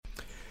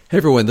Hey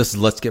everyone, this is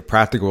Let's Get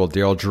Practical with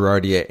Daryl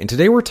Girardier, and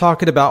today we're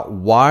talking about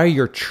why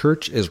your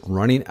church is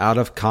running out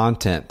of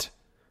content.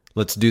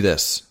 Let's do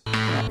this.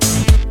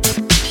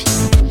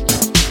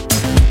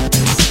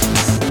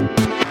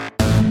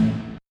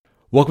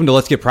 Welcome to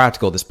Let's Get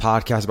Practical, this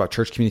podcast about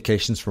church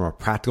communications from a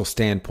practical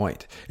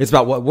standpoint. It's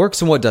about what works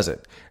and what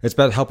doesn't. It's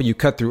about helping you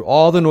cut through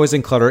all the noise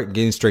and clutter and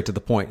getting straight to the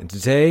point. And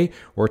today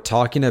we're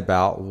talking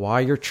about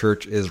why your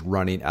church is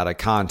running out of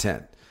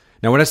content.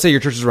 Now, when I say your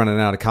church is running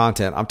out of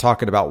content, I'm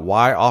talking about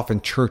why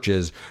often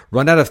churches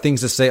run out of things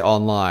to say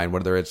online,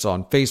 whether it's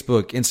on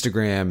Facebook,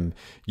 Instagram,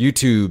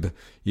 YouTube,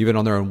 even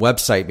on their own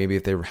website, maybe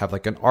if they have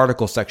like an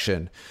article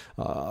section.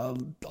 A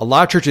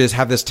lot of churches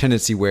have this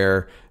tendency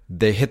where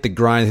they hit the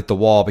grind, hit the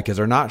wall because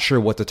they're not sure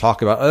what to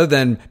talk about other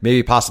than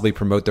maybe possibly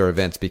promote their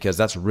events, because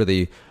that's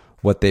really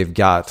what they've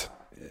got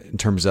in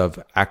terms of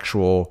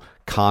actual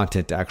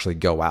content to actually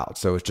go out.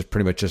 So it's just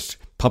pretty much just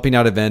pumping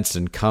out events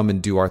and come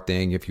and do our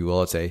thing, if you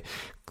will. It's a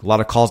lot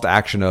of calls to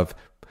action of,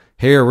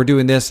 here, we're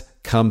doing this,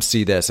 come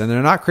see this. And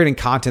they're not creating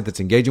content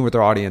that's engaging with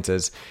their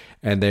audiences.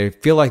 And they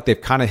feel like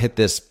they've kind of hit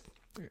this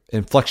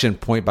inflection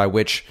point by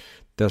which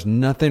there's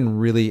nothing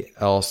really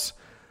else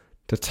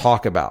to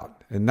talk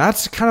about. And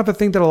that's kind of a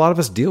thing that a lot of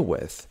us deal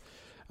with.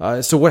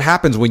 So what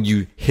happens when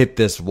you hit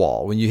this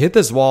wall? When you hit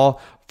this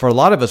wall, for a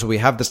lot of us, what we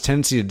have this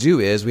tendency to do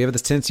is we have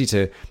this tendency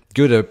to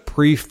go to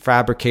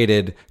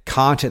prefabricated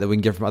content that we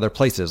can get from other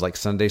places like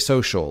Sunday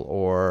Social,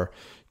 or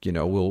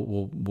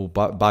we'll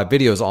buy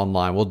videos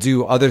online. We'll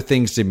do other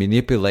things to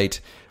manipulate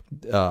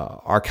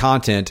our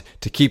content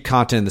to keep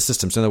content in the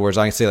system. So in other words,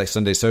 I can say like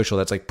Sunday Social,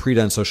 that's like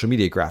pre-done social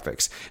media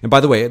graphics. And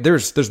by the way,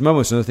 there's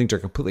moments and other things are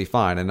completely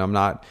fine. And I'm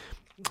not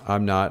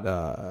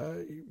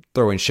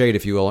throwing shade,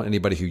 if you will, on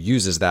anybody who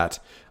uses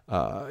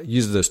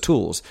those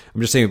tools. I'm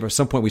just saying at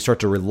some point we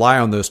start to rely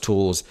on those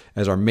tools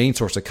as our main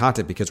source of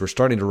content because we're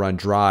starting to run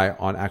dry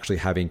on actually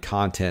having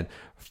content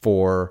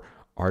for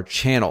our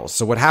channels.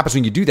 So what happens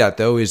when you do that,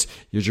 though, is,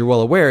 as you're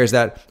well aware, is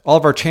that all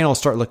of our channels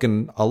start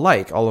looking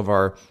alike. All of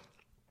our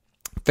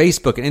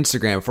Facebook and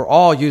Instagram, if we're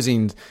all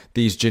using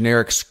these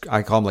generic,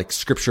 I call them like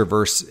scripture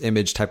verse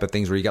image type of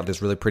things, where you got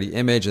this really pretty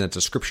image and it's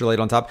a scripture laid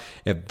on top.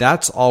 If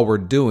that's all we're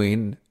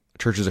doing,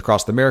 churches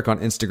across America on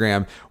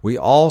Instagram, we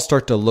all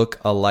start to look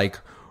alike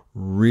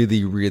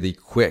really, really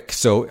quick.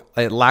 So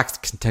it lacks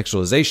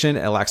contextualization,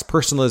 it lacks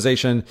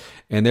personalization,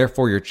 and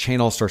therefore your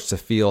channel starts to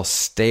feel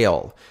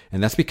stale.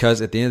 And that's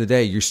because at the end of the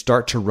day, you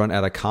start to run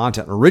out of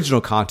content,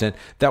 original content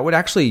that would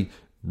actually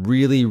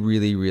really,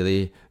 really,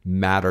 really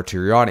matter to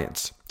your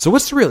audience. So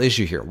what's the real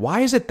issue here?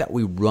 Why is it that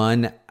we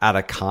run out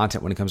of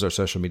content when it comes to our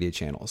social media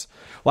channels?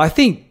 Well, I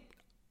think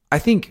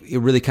it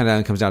really kind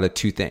of comes down to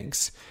two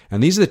things.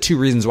 And these are the two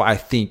reasons why I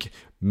think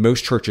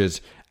most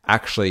churches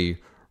actually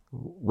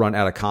run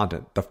out of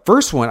content. The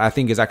first one I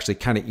think is actually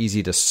kind of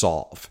easy to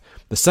solve.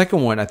 The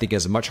second one I think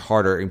is much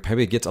harder and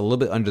probably gets a little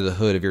bit under the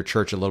hood of your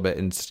church a little bit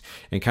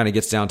and kind of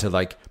gets down to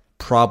like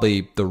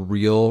probably the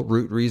real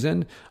root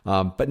reason.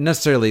 But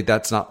necessarily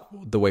that's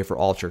not the way for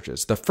all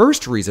churches. The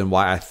first reason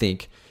why I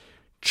think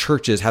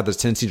churches have this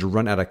tendency to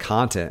run out of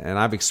content, and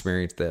I've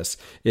experienced this,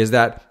 is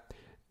that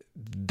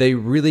they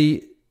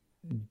really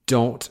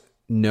don't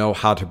know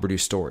how to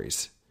produce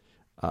stories.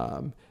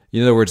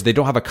 In other words, they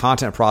don't have a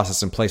content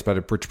process in place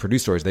to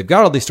produce stories. They've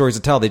got all these stories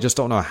to tell. They just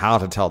don't know how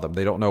to tell them.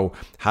 They don't know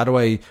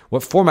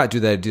what format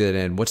do they do that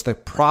in? What's the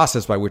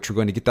process by which we're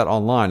going to get that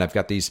online? I've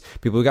got these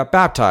people who got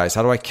baptized.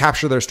 How do I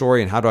capture their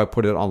story and how do I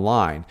put it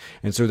online?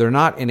 And so they're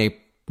not in a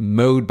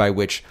mode by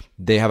which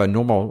they have a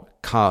normal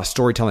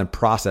storytelling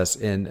process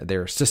in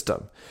their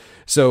system.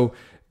 So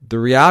the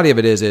reality of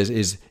it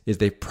is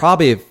they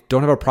probably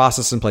don't have a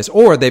process in place,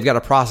 or they've got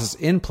a process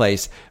in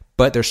place,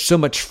 but there's so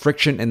much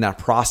friction in that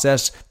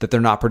process that they're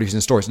not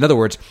producing stories. In other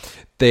words,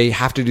 they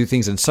have to do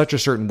things in such a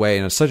certain way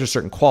and in such a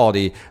certain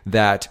quality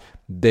that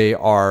they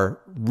are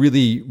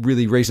really,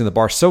 really raising the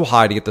bar so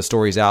high to get the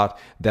stories out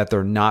that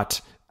they're not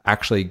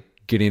actually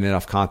getting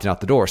enough content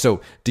out the door.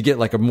 So to get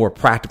like a more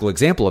practical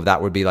example of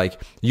that would be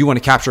like, you want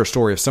to capture a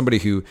story of somebody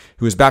who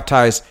was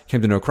baptized,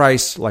 came to know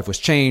Christ, life was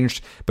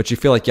changed, but you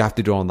feel like you have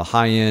to do it on the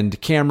high-end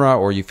camera,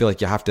 or you feel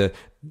like you have to,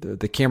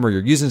 the camera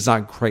you're using is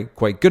not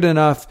quite good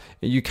enough.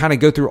 You kind of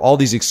go through all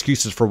these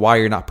excuses for why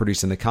you're not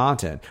producing the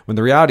content. When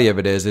the reality of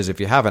it is if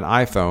you have an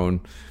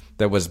iPhone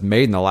that was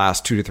made in the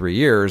last 2 to 3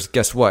 years,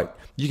 guess what?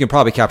 You can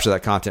probably capture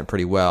that content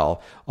pretty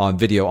well on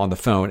video on the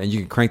phone, and you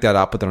can crank that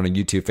out, put that on a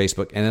YouTube,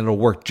 Facebook, and it'll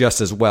work just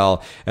as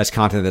well as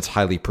content that's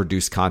highly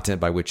produced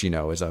content, by which,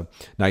 is a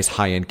nice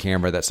high-end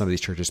camera that some of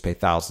these churches pay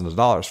thousands of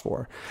dollars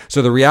for.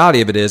 So the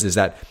reality of it is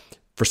that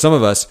for some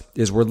of us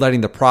is we're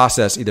letting the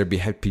process either be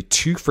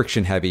too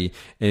friction heavy,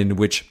 in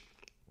which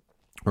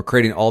we're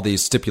creating all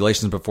these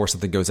stipulations before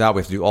something goes out.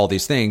 We have to do all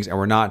these things, and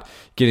we're not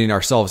getting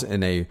ourselves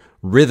in a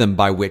rhythm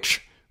by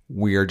which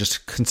we are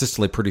just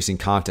consistently producing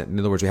content. In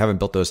other words, we haven't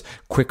built those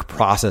quick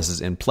processes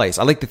in place.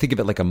 I like to think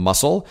of it like a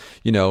muscle.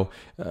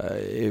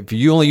 If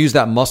you only use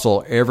that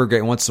muscle every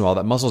great once in a while,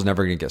 that muscle is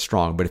never going to get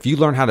strong. But if you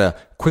learn how to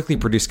quickly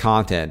produce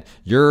content,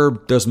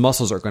 those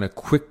muscles are going to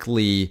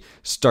quickly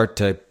start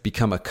to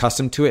become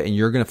accustomed to it, and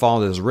you're going to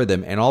follow this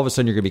rhythm, and all of a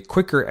sudden you're going to be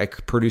quicker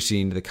at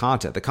producing the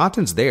content. The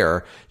content's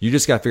there. You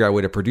just got to figure out a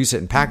way to produce it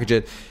and package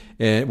it,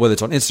 and whether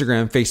it's on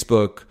Instagram,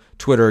 Facebook,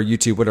 Twitter,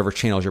 YouTube, whatever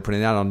channels you're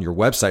putting out on your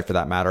website for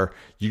that matter.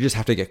 You just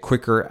have to get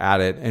quicker at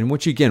it. And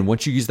once you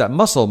use that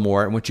muscle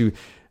more, and once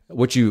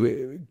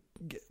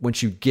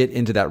you get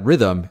into that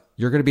rhythm,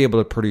 you're going to be able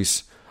to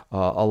produce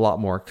a lot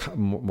more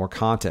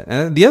content.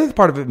 And the other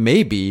part of it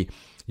may be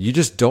you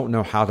just don't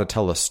know how to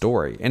tell a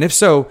story. And if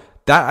so,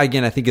 that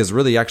again, I think is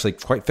really actually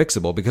quite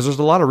fixable, because there's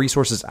a lot of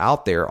resources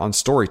out there on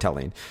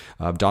storytelling.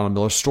 Donald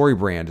Miller's Story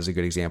Brand is a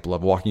good example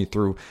of walking you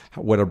through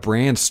what a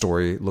brand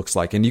story looks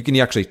like. And you can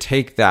actually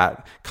take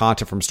that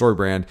content from Story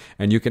Brand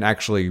and you can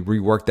actually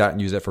rework that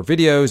and use it for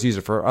videos, use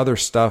it for other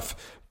stuff,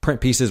 print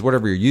pieces,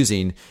 whatever you're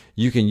using.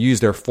 You can use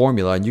their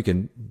formula, and you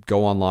can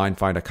go online,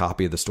 find a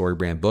copy of the Story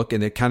Brand book,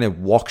 and it kind of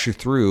walks you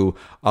through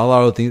a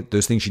lot of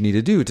those things you need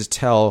to do to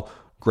tell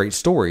great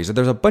stories. And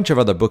there's a bunch of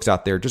other books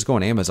out there. Just go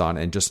on Amazon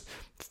and just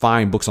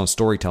find books on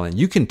storytelling.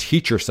 You can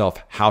teach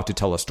yourself how to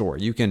tell a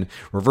story. You can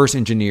reverse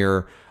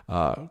engineer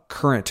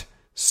current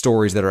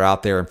stories that are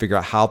out there and figure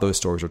out how those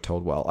stories are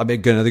told well. I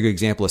mean, another good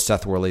example is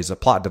Seth Worley's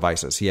Plot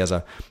Devices. He has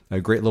a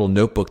great little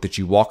notebook that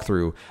you walk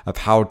through of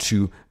how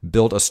to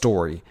build a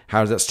story.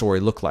 How does that story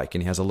look like?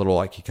 And he has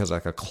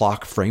a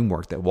clock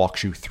framework that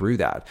walks you through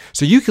that.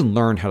 So you can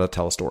learn how to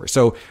tell a story.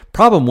 So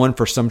problem one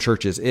for some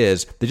churches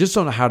is they just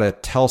don't know how to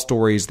tell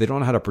stories. They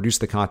don't know how to produce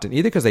the content,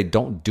 either because they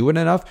don't do it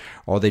enough,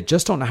 or they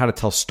just don't know how to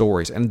tell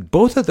stories. And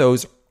both of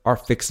those are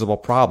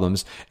fixable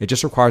problems. It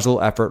just requires a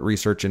little effort,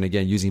 research, and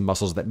again, using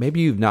muscles that maybe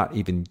you've not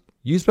even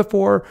used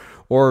before,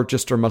 or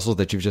just are muscles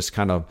that you've just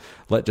kind of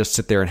let just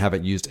sit there and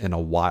haven't used in a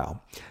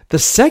while. The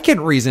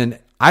second reason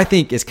I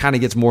think is kind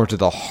of gets more to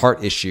the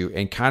heart issue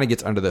and kind of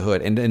gets under the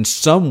hood, and in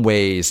some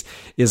ways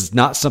is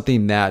not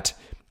something that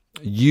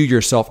you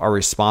yourself are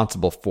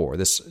responsible for.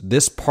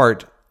 This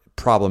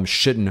problem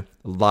shouldn't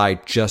lie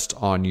just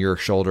on your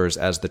shoulders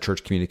as the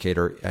church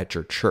communicator at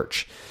your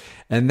church.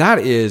 And that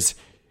is,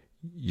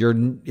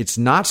 it's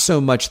not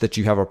so much that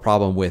you have a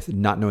problem with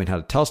not knowing how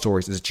to tell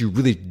stories, is that you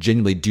really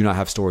genuinely do not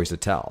have stories to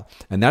tell.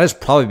 And that is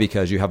probably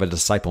because you have a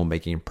disciple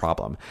making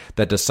problem,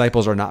 that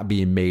disciples are not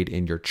being made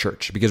in your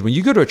church. Because when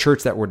you go to a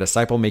church where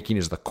disciple making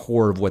is the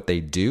core of what they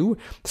do,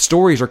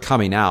 stories are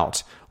coming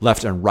out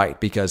left and right,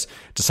 because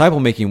disciple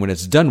making, when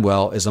it's done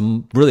well, is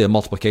really a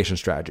multiplication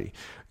strategy.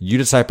 You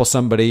disciple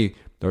somebody,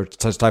 or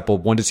disciple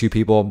 1 to 2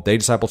 people, they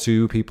disciple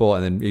 2 people,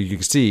 and then you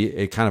can see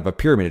it kind of a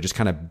pyramid. It just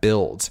kind of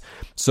builds.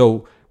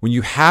 So when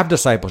you have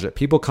discipleship,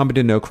 people coming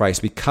to know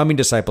Christ, becoming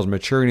disciples,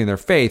 maturing in their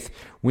faith,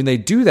 when they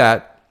do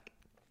that,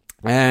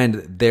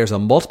 and there's a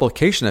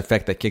multiplication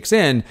effect that kicks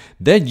in,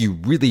 then you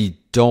really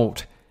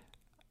don't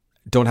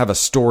have a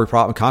story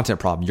problem, content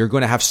problem. You're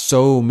going to have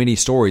so many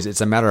stories.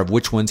 It's a matter of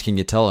which ones can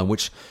you tell and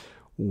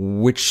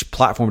which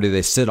platform do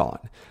they sit on.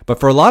 But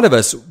for a lot of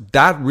us,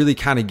 that really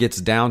kind of gets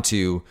down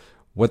to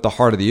what the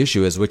heart of the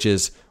issue is, which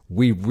is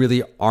we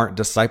really aren't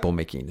disciple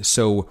making.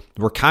 So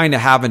we're kind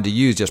of having to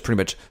use just pretty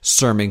much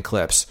sermon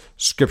clips,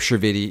 scripture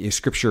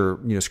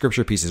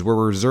pieces, where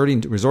we're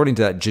resorting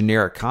to that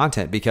generic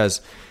content, because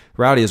the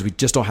reality is we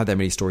just don't have that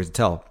many stories to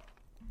tell.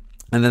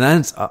 And then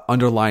that's an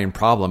underlying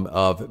problem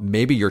of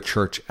maybe your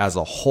church as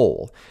a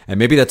whole. And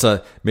maybe it's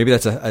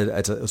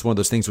one of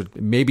those things where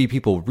maybe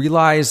people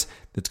realize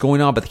it's going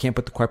on, but they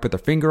can't quite put their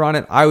finger on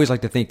it. I always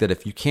like to think that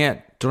if you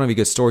don't have any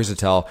good stories to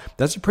tell,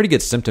 that's a pretty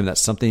good symptom that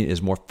something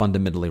is more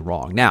fundamentally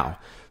wrong. Now,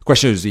 the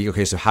question is,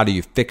 okay, so how do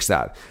you fix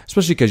that?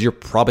 Especially because you're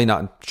probably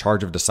not in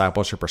charge of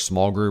discipleship or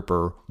small group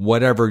or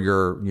whatever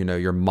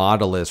your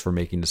model is for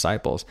making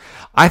disciples.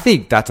 I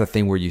think that's a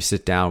thing where you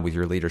sit down with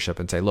your leadership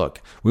and say, look,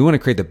 we want to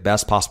create the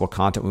best possible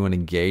content. We want to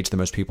engage the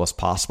most people as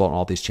possible on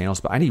all these channels,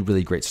 but I need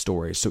really great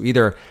stories. So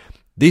either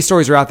these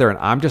stories are out there and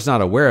I'm just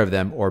not aware of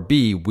them, or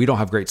B, we don't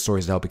have great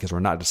stories to tell because we're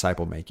not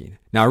disciple making.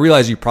 Now, I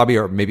realize you probably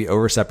are maybe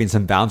overstepping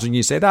some bounds when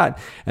you say that,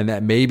 and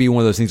that may be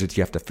one of those things that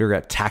you have to figure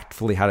out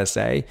tactfully how to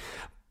say.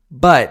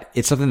 But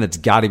it's something that's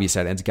got to be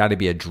said and it's got to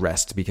be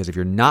addressed, because if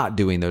you're not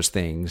doing those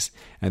things,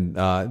 and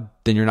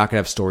then you're not going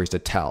to have stories to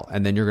tell.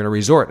 And then you're going to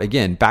resort,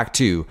 again, back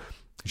to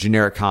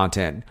generic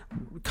content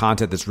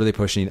that's really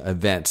pushing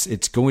events.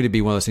 It's going to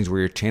be one of those things where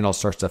your channel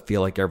starts to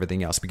feel like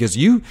everything else, because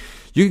you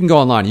can go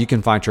online, you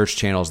can find church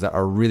channels that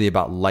are really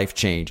about life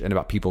change and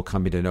about people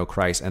coming to know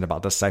Christ and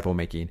about disciple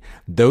making.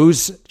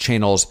 Those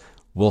channels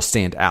will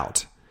stand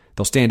out.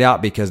 They'll stand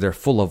out because they're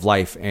full of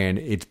life, and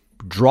it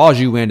draws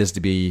you in as to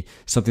be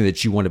something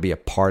that you want to be a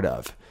part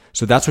of.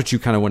 So that's what you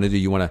kind of want to do.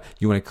 You want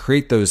to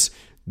create those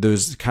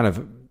kind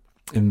of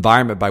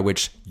environment by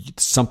which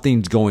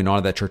something's going on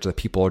at that church that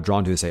people are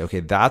drawn to and say,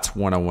 okay, that's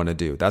what I want to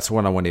do. That's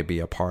what I want to be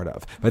a part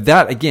of. But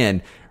that,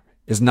 again,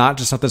 is not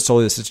just something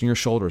solely that sits on your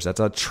shoulders.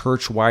 That's a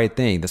church-wide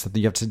thing. That's something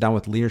you have to sit down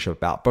with leadership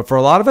about. But for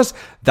a lot of us,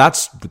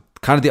 that's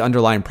kind of the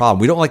underlying problem.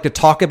 We don't like to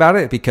talk about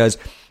it because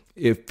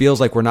it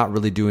feels like we're not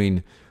really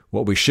doing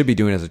what we should be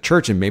doing as a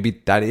church. And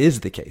maybe that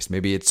is the case.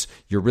 Maybe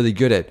you're really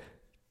good at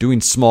doing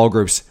small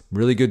groups,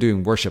 really good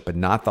doing worship, but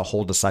not the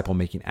whole disciple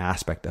making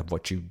aspect of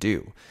what you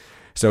do.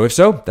 So if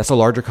so, that's a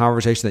larger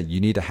conversation that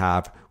you need to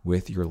have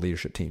with your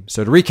leadership team.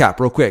 So to recap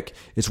real quick,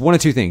 it's one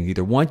of two things.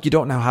 Either one, you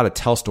don't know how to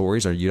tell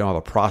stories or you don't have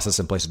a process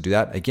in place to do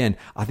that. Again,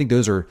 I think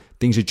those are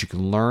things that you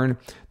can learn.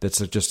 That's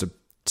just to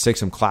take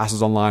some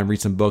classes online,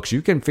 read some books.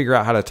 You can figure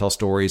out how to tell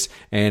stories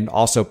and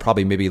also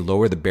probably maybe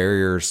lower the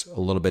barriers a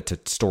little bit to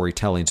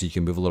storytelling so you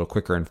can move a little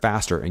quicker and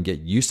faster and get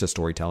used to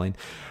storytelling.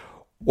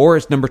 Or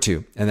it's number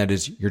two, and that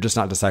is you're just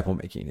not disciple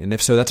making. And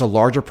if so, that's a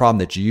larger problem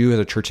that you as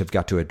a church have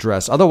got to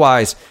address.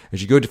 Otherwise,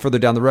 as you go further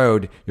down the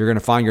road, you're going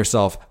to find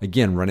yourself,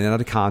 again, running out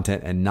of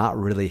content and not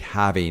really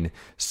having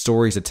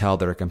stories to tell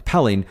that are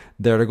compelling,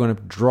 that are going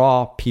to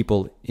draw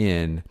people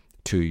in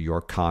to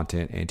your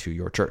content and to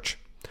your church.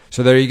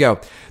 So there you go.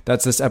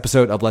 That's this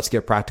episode of Let's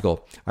Get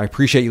Practical. I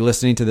appreciate you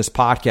listening to this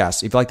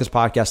podcast. If you like this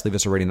podcast, leave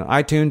us a rating on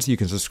iTunes. You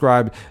can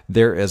subscribe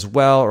there as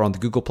well, or on the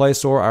Google Play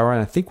Store. Or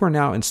I think we're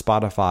now in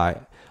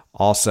Spotify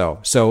also.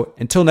 So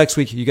until next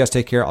week, you guys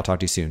take care. I'll talk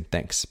to you soon.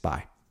 Thanks.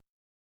 Bye.